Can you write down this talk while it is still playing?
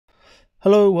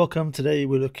Hello, welcome. Today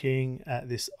we're looking at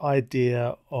this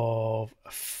idea of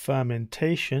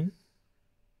fermentation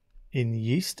in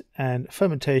yeast, and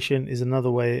fermentation is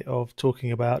another way of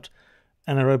talking about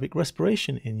anaerobic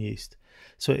respiration in yeast.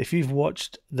 So if you've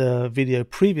watched the video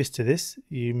previous to this,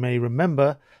 you may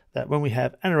remember that when we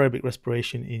have anaerobic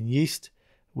respiration in yeast,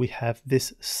 we have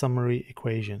this summary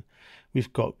equation.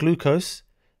 We've got glucose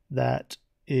that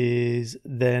is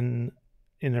then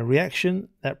in a reaction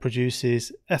that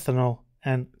produces ethanol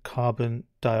and carbon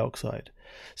dioxide.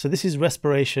 So this is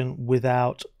respiration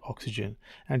without oxygen.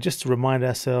 And just to remind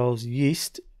ourselves,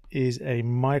 yeast is a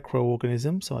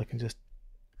microorganism. So I can just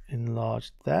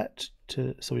enlarge that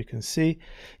so we can see.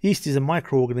 Yeast is a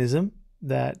microorganism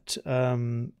that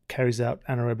carries out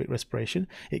anaerobic respiration.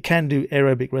 It can do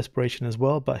aerobic respiration as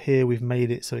well, but here we've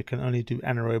made it so it can only do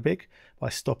anaerobic by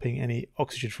stopping any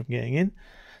oxygen from getting in.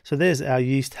 So there's our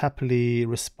yeast happily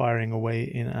respiring away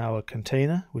in our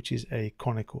container, which is a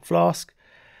conical flask.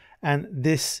 And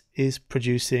this is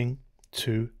producing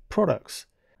two products.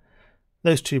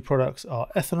 Those two products are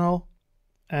ethanol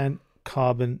and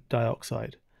carbon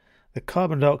dioxide. The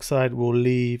carbon dioxide will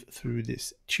leave through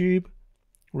this tube,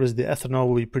 whereas the ethanol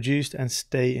will be produced and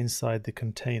stay inside the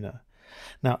container.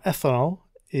 Now, ethanol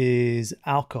is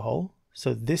alcohol.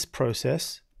 So this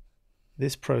process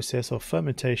of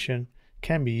fermentation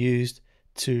can be used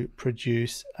to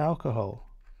produce alcohol.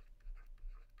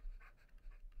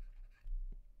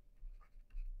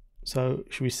 So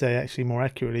should we say, actually more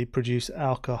accurately, produce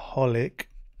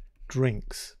alcoholic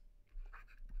drinks.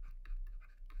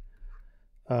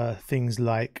 Things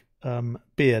like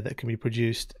beer that can be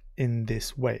produced in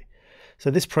this way. So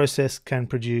this process can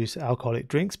produce alcoholic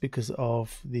drinks because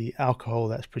of the alcohol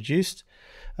that's produced.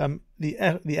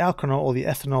 The alcohol or the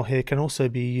ethanol here can also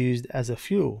be used as a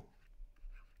fuel.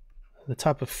 The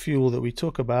type of fuel that we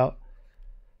talk about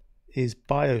is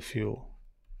biofuel.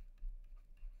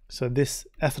 So this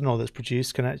ethanol that's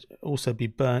produced can also be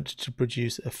burnt to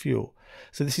produce a fuel.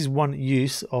 So this is one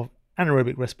use of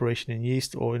anaerobic respiration in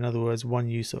yeast, or in other words, one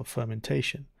use of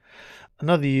fermentation.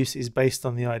 Another use is based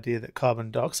on the idea that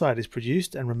carbon dioxide is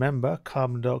produced. And remember,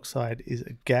 carbon dioxide is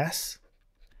a gas.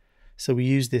 So we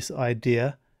use this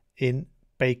idea in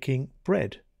baking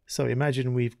bread. So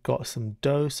imagine we've got some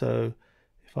dough. So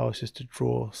if I was just to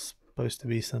draw, supposed to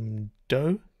be some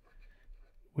dough,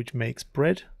 which makes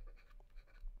bread.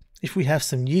 If we have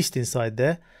some yeast inside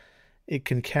there, it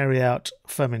can carry out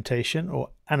fermentation or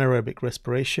anaerobic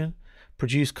respiration,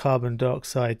 produce carbon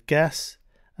dioxide gas,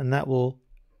 and that will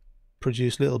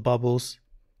produce little bubbles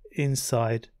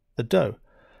inside the dough.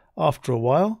 After a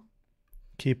while,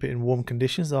 keep it in warm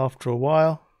conditions. After a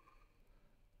while,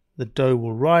 the dough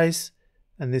will rise,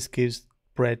 and this gives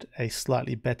bread a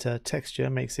slightly better texture,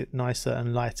 makes it nicer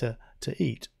and lighter to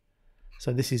eat.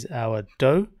 So this is our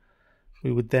dough.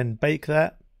 We would then bake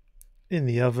that in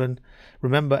the oven.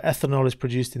 Remember, ethanol is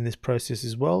produced in this process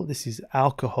as well. This is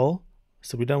alcohol,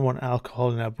 so we don't want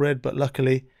alcohol in our bread, but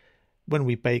luckily when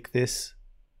we bake this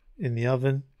in the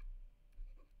oven,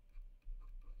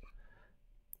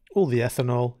 all the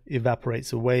ethanol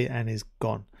evaporates away and is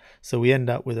gone. So we end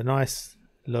up with a nice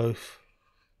loaf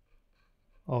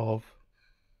of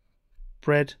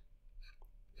bread.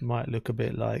 It might look a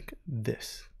bit like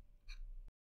this.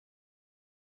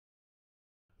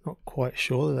 Not quite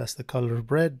sure that that's the color of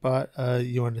bread, but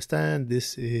you understand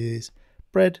this is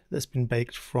bread that's been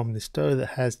baked from this dough that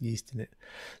has yeast in it.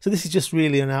 So this is just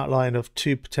really an outline of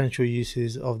two potential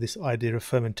uses of this idea of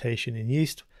fermentation in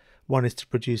yeast. One is to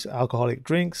produce alcoholic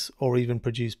drinks or even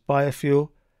produce biofuel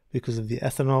because of the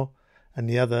ethanol, and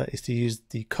the other is to use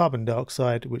the carbon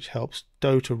dioxide, which helps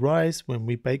dough to rise when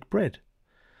we bake bread.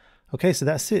 Okay, so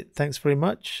that's it. Thanks very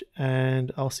much,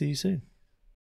 and I'll see you soon.